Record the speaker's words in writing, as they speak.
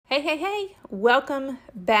Hey, welcome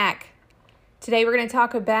back. Today we're going to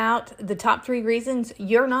talk about the top 3 reasons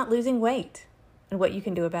you're not losing weight and what you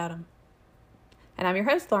can do about them. And I'm your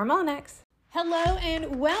host, Laura Mullinax. Hello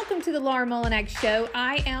and welcome to the Laura Mullinax Show.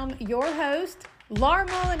 I am your host, Laura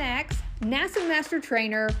Mullinax, NASA Master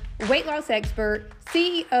Trainer, weight loss expert,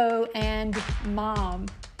 CEO, and mom.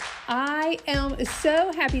 I am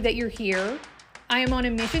so happy that you're here. I am on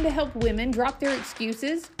a mission to help women drop their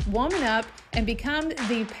excuses, woman up, and become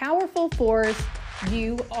the powerful force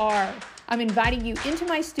you are. I'm inviting you into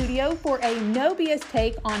my studio for a no BS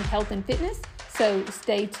take on health and fitness, so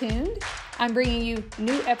stay tuned. I'm bringing you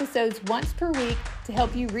new episodes once per week to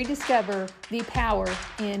help you rediscover the power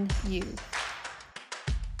in you.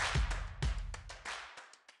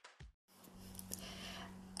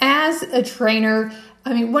 As a trainer,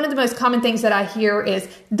 one of the most common things that I hear is,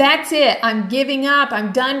 that's it, I'm giving up,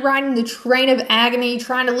 I'm done riding the train of agony,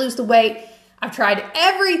 trying to lose the weight. I've tried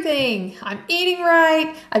everything. I'm eating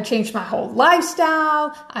right, I've changed my whole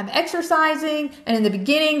lifestyle, I'm exercising, and in the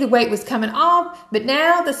beginning the weight was coming off, but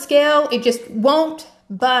now the scale, it just won't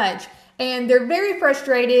budge. And they're very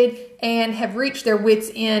frustrated and have reached their wits'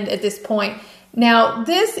 end at this point. Now,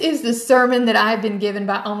 this is the sermon that I've been given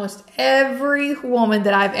by almost every woman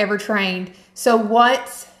that I've ever trained. So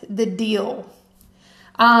what's the deal?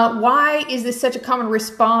 Why is this such a common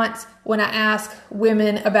response when I ask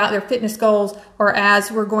women about their fitness goals or as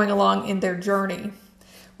we're going along in their journey?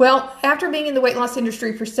 Well, after being in the weight loss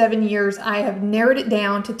industry for 7 years, I have narrowed it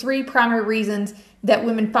down to 3 primary reasons that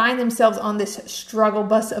women find themselves on this struggle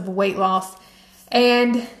bus of weight loss.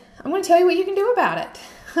 And I'm going to tell you what you can do about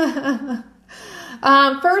it.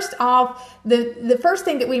 First off, the first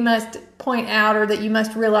thing that we must point out or that you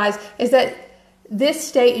must realize is that this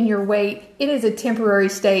state in your weight, it is a temporary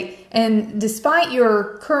state. And despite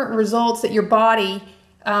your current results that your body,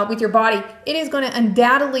 with your body, it is going to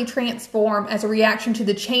undoubtedly transform as a reaction to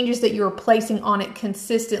the changes that you're placing on it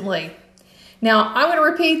consistently. Now, I'm going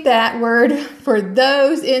to repeat that word for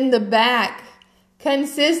those in the back.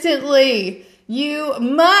 Consistently. You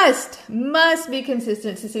must be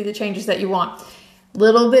consistent to see the changes that you want.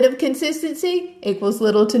 Little bit of consistency equals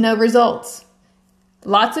little to no results.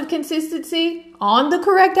 Lots of consistency on the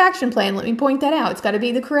correct action plan. Let me point that out. It's got to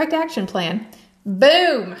be the correct action plan.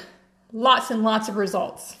 Boom! Lots and lots of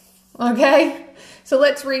results. Okay? So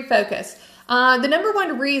let's refocus. The number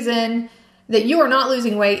one reason that you are not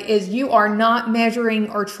losing weight is you are not measuring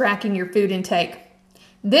or tracking your food intake.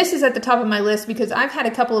 This is at the top of my list because I've had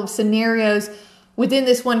a couple of scenarios within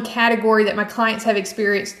this one category that my clients have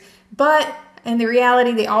experienced, but in the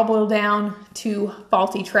reality, they all boil down to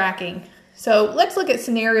faulty tracking. So let's look at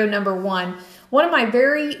scenario number 1. One of my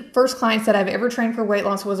very first clients that I've ever trained for weight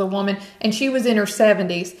loss was a woman, and she was in her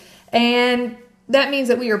 70s. And that means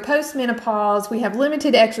that we are post-menopause, we have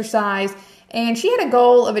limited exercise, and she had a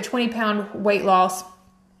goal of a 20-pound weight loss.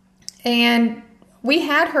 And we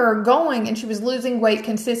had her going, and she was losing weight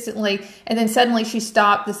consistently, and then suddenly she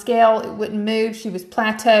stopped. The scale, it wouldn't move. She was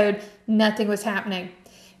plateaued. Nothing was happening.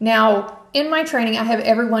 Now, in my training, I have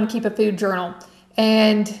everyone keep a food journal,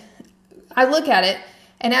 and I look at it,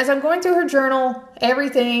 and as I'm going through her journal,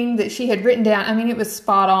 everything that she had written down, it was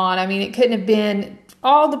spot on. It couldn't have been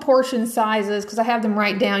all the portion sizes, because I have them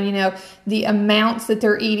write down, the amounts that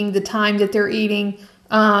they're eating, the time that they're eating,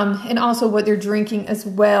 and also what they're drinking as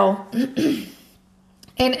well.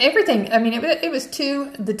 And everything, it was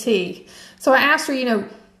to the T. So I asked her,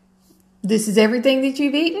 this is everything that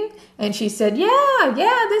you've eaten? And she said, yeah,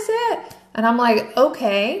 that's it. And I'm like,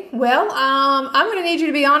 okay, well, I'm going to need you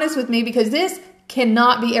to be honest with me because this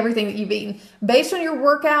cannot be everything that you've eaten. Based on your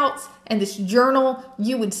workouts and this journal,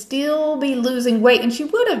 you would still be losing weight. And she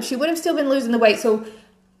would have still been losing the weight. So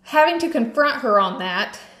having to confront her on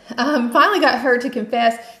that, finally got her to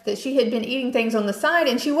confess that she had been eating things on the side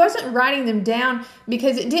and she wasn't writing them down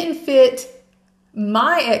because it didn't fit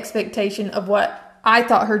my expectation of what I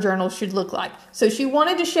thought her journal should look like. So she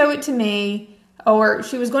wanted to show it to me, or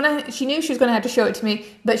she knew she was going to have to show it to me,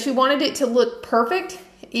 but she wanted it to look perfect,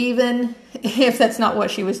 even if that's not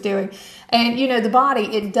what she was doing. And, the body,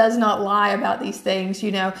 it does not lie about these things.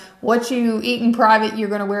 What you eat in private, you're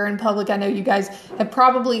going to wear in public. I know you guys have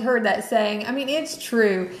probably heard that saying. It's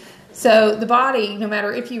true. So the body, no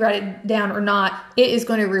matter if you write it down or not, it is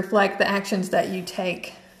going to reflect the actions that you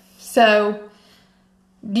take. So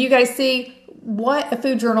do you guys see what a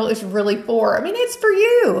food journal is really for? It's for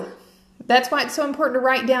you. That's why it's so important to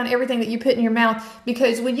write down everything that you put in your mouth,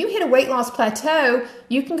 because when you hit a weight loss plateau,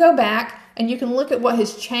 you can go back and you can look at what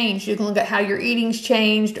has changed. You can look at how your eating's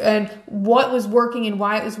changed and what was working and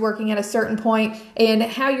why it was working at a certain point, and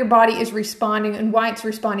how your body is responding and why it's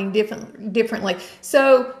responding differently.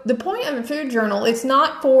 So the point of a food journal, it's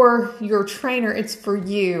not for your trainer, it's for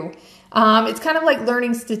you. It's kind of like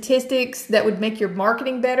learning statistics that would make your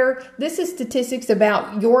marketing better. This is statistics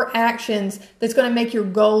about your actions that's going to make your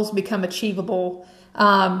goals become achievable.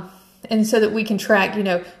 And so that we can track,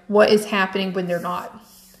 what is happening when they're not.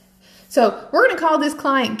 So we're going to call this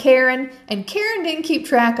client Karen, and Karen didn't keep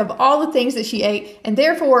track of all the things that she ate, and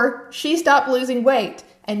therefore she stopped losing weight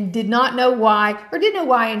and did not know why, or did know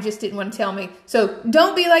why and just didn't want to tell me. So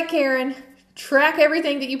don't be like Karen. Track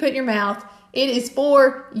everything that you put in your mouth. It is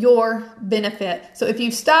for your benefit. So if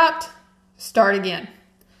you've stopped, start again.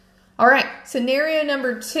 All right, scenario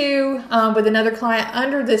number 2 with another client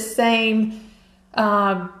under the same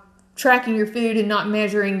tracking your food and not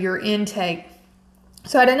measuring your intake.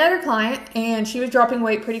 So I had another client, and she was dropping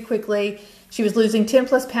weight pretty quickly. She was losing 10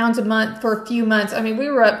 plus pounds a month for a few months. I mean, we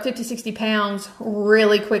were up 50, 60 pounds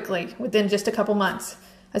really quickly within just a couple months.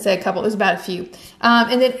 I say a couple, it was about a few.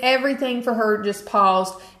 And then everything for her just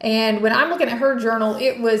paused. And when I'm looking at her journal,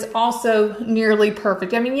 it was also nearly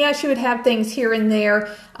perfect. I mean, yeah, she would have things here and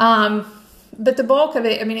there. But the bulk of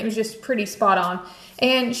it, it was just pretty spot on.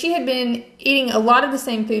 And she had been eating a lot of the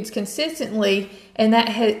same foods consistently, and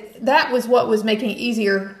that was what was making it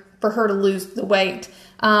easier for her to lose the weight.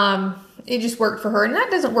 It just worked for her. And that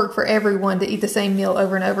doesn't work for everyone to eat the same meal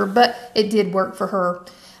over and over, but it did work for her.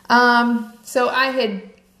 So I had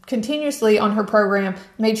continuously on her program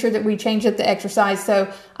made sure that we changed up the exercise.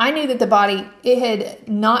 So I knew that the body, it had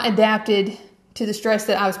not adapted to the stress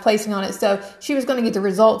that I was placing on it. So she was going to get the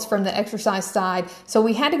results from the exercise side. So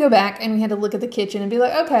we had to go back and we had to look at the kitchen and be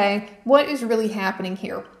like, okay, what is really happening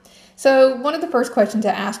here? So one of the first questions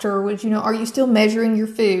I asked her was, are you still measuring your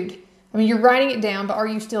food? You're writing it down, but are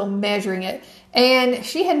you still measuring it? And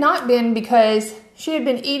she had not been, because she had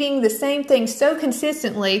been eating the same thing so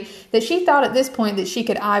consistently that she thought at this point that she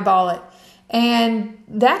could eyeball it. And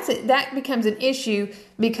that becomes an issue,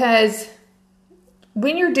 because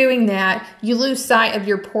when you're doing that, you lose sight of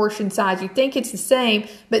your portion size. You think it's the same,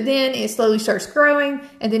 but then it slowly starts growing,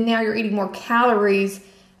 and then now you're eating more calories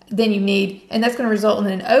than you need, and that's going to result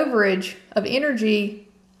in an overage of energy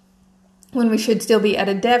when we should still be at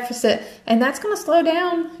a deficit, and that's going to slow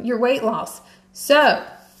down your weight loss. So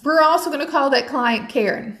we're also going to call that client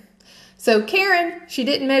Karen. So Karen, she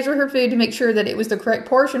didn't measure her food to make sure that it was the correct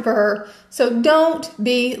portion for her. So don't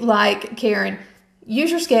be like Karen.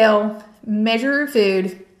 Use your scale. Measure your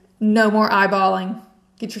food, no more eyeballing.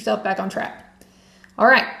 Get yourself back on track. All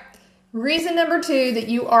right. Reason number 2 that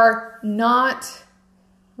you are not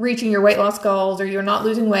reaching your weight loss goals, or you're not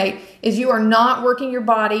losing weight, is you are not working your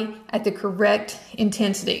body at the correct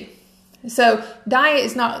intensity. So diet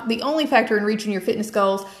is not the only factor in reaching your fitness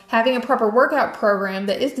goals. Having a proper workout program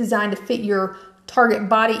that is designed to fit your target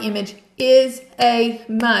body image is a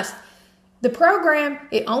must. The program,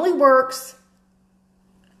 it only works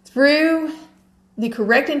through the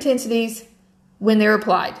correct intensities when they're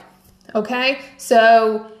applied. Okay?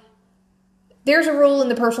 So there's a rule in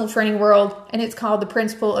the personal training world, and it's called the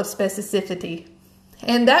principle of specificity.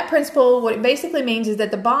 And that principle, what it basically means is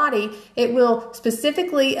that the body, it will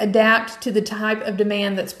specifically adapt to the type of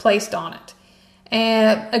demand that's placed on it.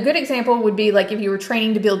 And a good example would be like if you were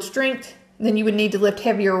training to build strength, then you would need to lift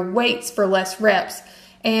heavier weights for less reps.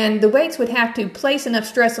 And the weights would have to place enough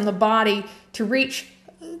stress on the body to reach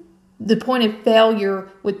the point of failure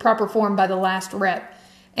with proper form by the last rep.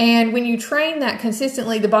 And when you train that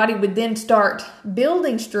consistently, the body would then start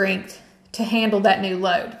building strength to handle that new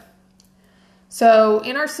load. So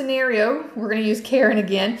in our scenario, we're going to use Karen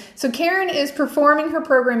again. So Karen is performing her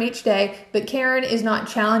program each day, but Karen is not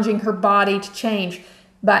challenging her body to change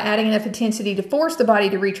by adding enough intensity to force the body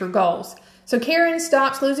to reach her goals. So Karen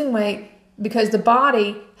stops losing weight because the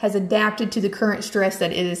body has adapted to the current stress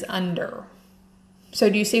that it is under. So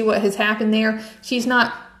do you see what has happened there? She's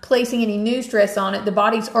not placing any new stress on it. The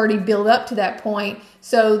body's already built up to that point,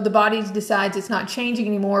 so the body decides it's not changing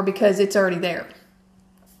anymore because it's already there.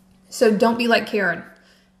 So don't be like Karen.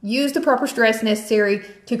 Use the proper stress necessary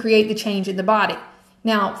to create the change in the body.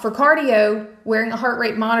 Now, for cardio, wearing a heart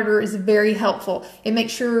rate monitor is very helpful. It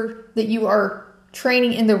makes sure that you are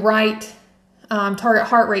training in the right target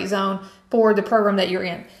heart rate zone for the program that you're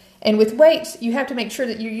in. And with weights, you have to make sure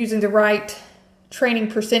that you're using the right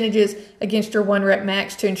training percentages against your 1 rep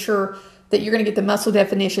max to ensure that you're going to get the muscle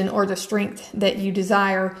definition or the strength that you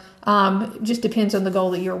desire. Just depends on the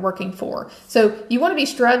goal that you're working for. So you want to be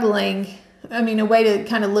struggling. A way to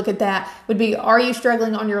kind of look at that would be, are you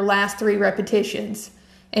struggling on your last 3 repetitions?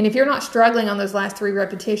 And if you're not struggling on those last 3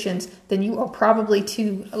 repetitions, then you are probably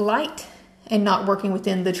too light and not working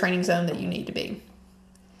within the training zone that you need to be.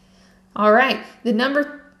 All right, the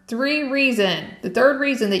third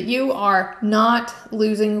reason that you are not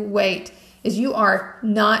losing weight is you are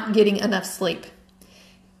not getting enough sleep.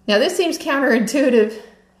 Now, this seems counterintuitive,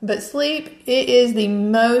 but sleep, it is the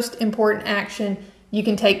most important action you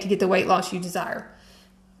can take to get the weight loss you desire.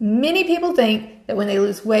 Many people think that when they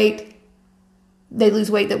lose weight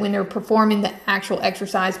that when they're performing the actual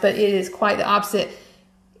exercise, but it is quite the opposite.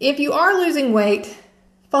 If you are losing weight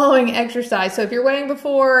following exercise, so if you're weighing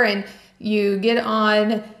before and you get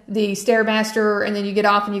on the Stairmaster and then you get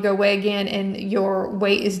off and you go weigh again and your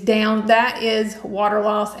weight is down, that is water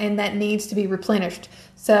loss and that needs to be replenished.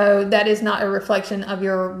 So that is not a reflection of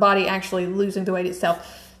your body actually losing the weight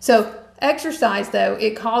itself. So exercise, though,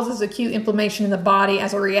 it causes acute inflammation in the body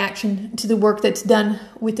as a reaction to the work that's done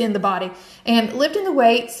within the body. And lifting the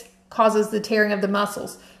weights causes the tearing of the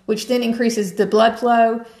muscles, which then increases the blood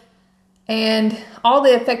flow. And all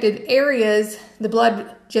the affected areas, the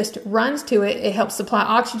blood just runs to it. It helps supply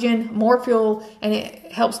oxygen, more fuel, and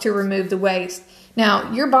it helps to remove the waste.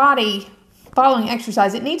 Now, your body, following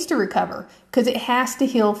exercise, it needs to recover because it has to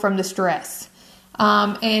heal from the stress.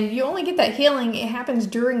 And you only get that healing, it happens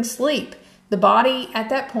during sleep. The body, at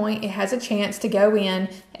that point, it has a chance to go in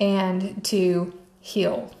and to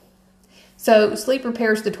heal. So sleep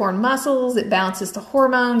repairs the torn muscles, it balances the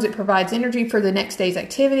hormones, it provides energy for the next day's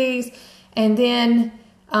activities, and then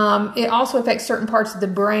it also affects certain parts of the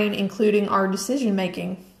brain, including our decision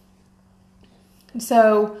making.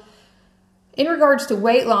 So in regards to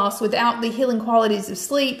weight loss, without the healing qualities of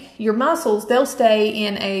sleep, your muscles, they'll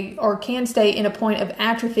can stay in a point of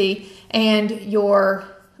atrophy, and your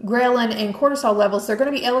ghrelin and cortisol levels, they're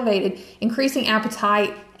going to be elevated, increasing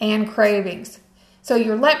appetite and cravings. So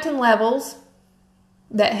your leptin levels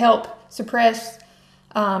that help suppress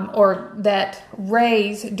or that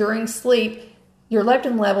raise during sleep, your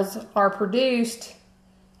leptin levels are produced,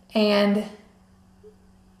 and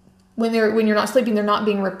when you're not sleeping, they're not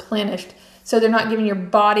being replenished. So they're not giving your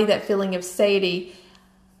body that feeling of satiety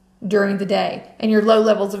during the day. And your low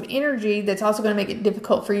levels of energy, that's also going to make it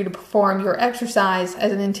difficult for you to perform your exercise at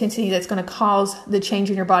an intensity that's going to cause the change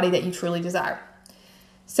in your body that you truly desire.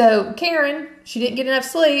 So Karen, she didn't get enough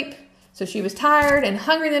sleep, so she was tired and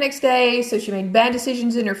hungry the next day, so she made bad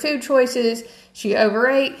decisions in her food choices, she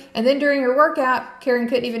overate, and then during her workout, Karen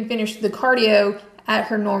couldn't even finish the cardio at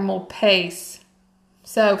her normal pace.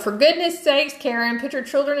 So for goodness sakes, Karen, put your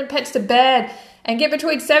children and pets to bed and get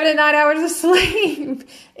between 7 and 9 hours of sleep.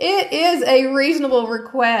 It is a reasonable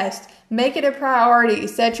request. Make it a priority.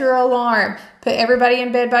 Set your alarm. Put everybody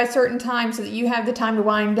in bed by a certain time so that you have the time to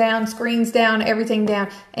wind down, screens down, everything down,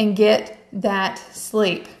 and get that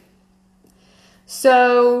sleep.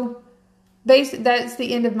 So that's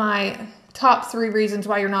the end of my top 3 reasons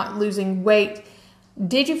why you're not losing weight.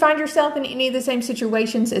 Did you find yourself in any of the same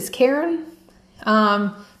situations as Karen?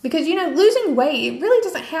 Because, losing weight, it really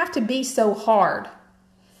doesn't have to be so hard.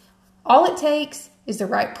 All it takes is the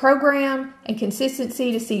right program and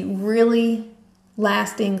consistency to see really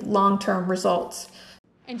lasting long-term results.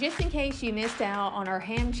 And just in case you missed out on our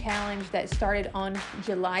ham challenge that started on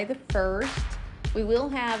July the 1st, we will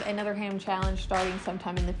have another ham challenge starting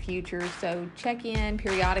sometime in the future, so check in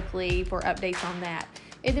periodically for updates on that.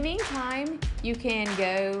 In the meantime, you can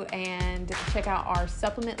go and check out our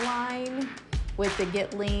supplement line with the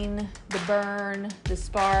Get Lean, the Burn, the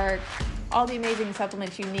Spark, all the amazing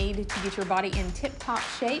supplements you need to get your body in tip-top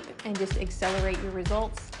shape and just accelerate your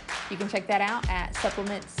results. You can check that out at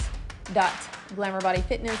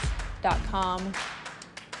supplements.glamourbodyfitness.com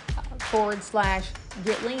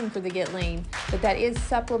 /Get Lean for the Get Lean. But that is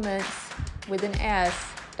supplements with an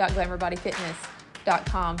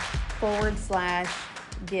S.glamourbodyfitness.com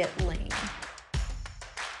 /Get Lean.